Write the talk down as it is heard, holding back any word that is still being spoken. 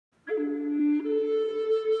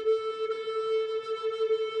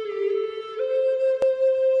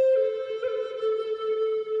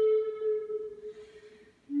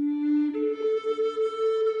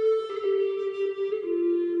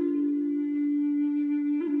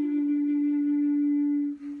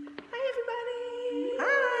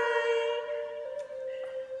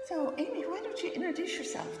you introduce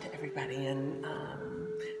yourself to everybody and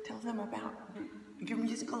tell them about your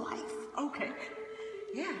musical life? Okay.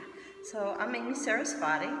 Yeah. So I'm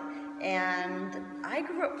Sarasvati, and I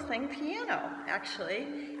grew up playing piano, actually,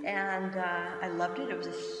 and I loved it. It was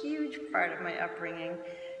a huge part of my upbringing.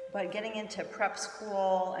 But getting into prep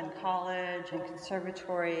school and college and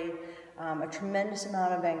conservatory, a tremendous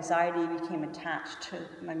amount of anxiety became attached to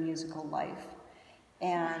my musical life.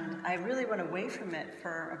 And I really went away from it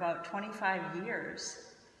for about 25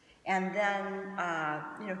 years. And then,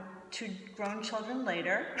 you know, 2 grown children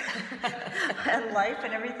later, and life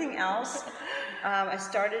and everything else, I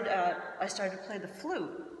started to play the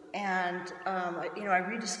flute. And, you know, I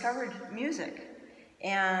rediscovered music.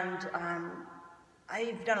 And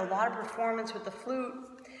I've done a lot of performance with the flute,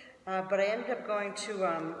 but I ended up going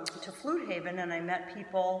to Flute Haven, and I met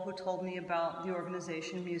people who told me about the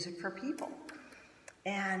organization Music for People.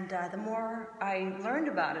 And the more I learned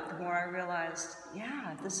about it, the more I realized,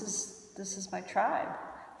 yeah, this is my tribe.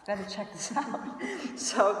 I've got to check this out.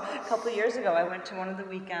 So a couple of years ago, I went to one of the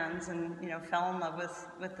weekends and, you know, fell in love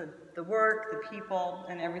with the work, the people,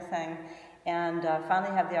 and everything, and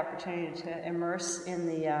finally had the opportunity to immerse in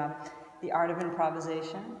the art of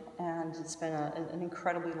improvisation, and it's been an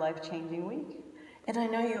incredibly life-changing week. And I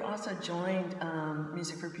know you also joined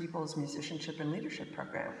Music for People's Musicianship and Leadership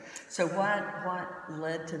Program. So what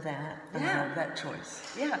led to that, that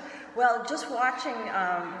choice? Yeah, well, just watching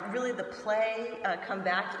really the play come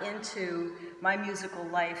back into my musical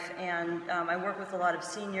life, and I work with a lot of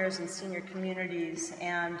seniors and senior communities,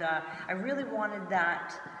 and I really wanted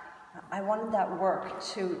that. I wanted that work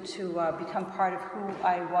to become part of who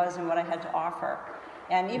I was and what I had to offer.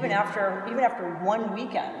 And even after one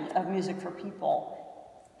weekend of Music for People,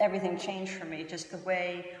 everything changed for me. Just the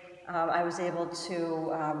way I was able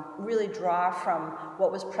to really draw from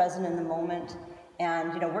what was present in the moment.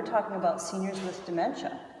 And, you know, we're talking about seniors with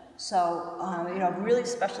dementia. So, you know, really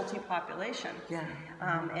specialty population. Yeah.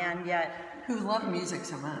 And yet... Who love music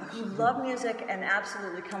so much. Who love music and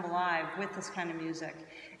absolutely come alive with this kind of music.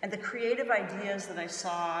 And the creative ideas that I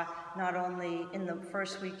saw, not only in the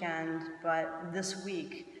first weekend, but this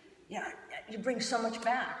week, yeah, you bring so much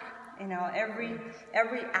back. You know, every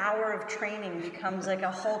hour of training becomes like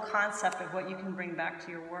a whole concept of what you can bring back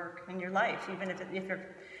to your work and your life. Even if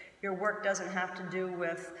your work doesn't have to do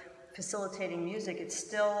with facilitating music, it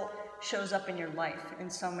still shows up in your life in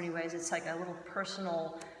so many ways. It's like a little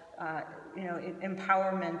personal, you know,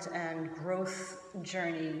 empowerment and growth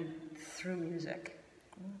journey through music.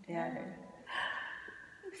 Yeah.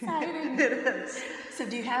 Exciting. It is. So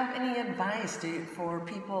do you have any advice for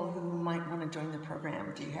people who might want to join the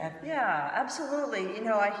program? Do you have? Yeah, absolutely. You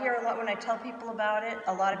know, I hear a lot when I tell people about it,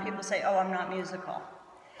 a lot of people say, oh, I'm not musical.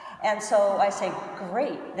 And so I say,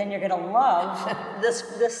 great, then you're going to love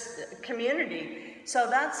this community. So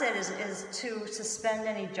that's it, is to suspend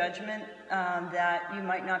any judgment that you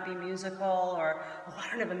might not be musical, or, oh,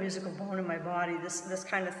 I don't have a musical bone in my body, this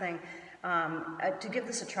kind of thing. To give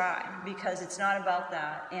this a try, because it's not about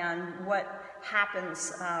that. And what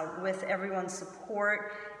happens with everyone's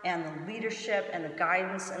support and the leadership and the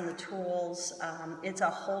guidance and the tools, it's a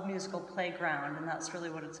whole musical playground, and that's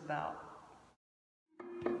really what it's about.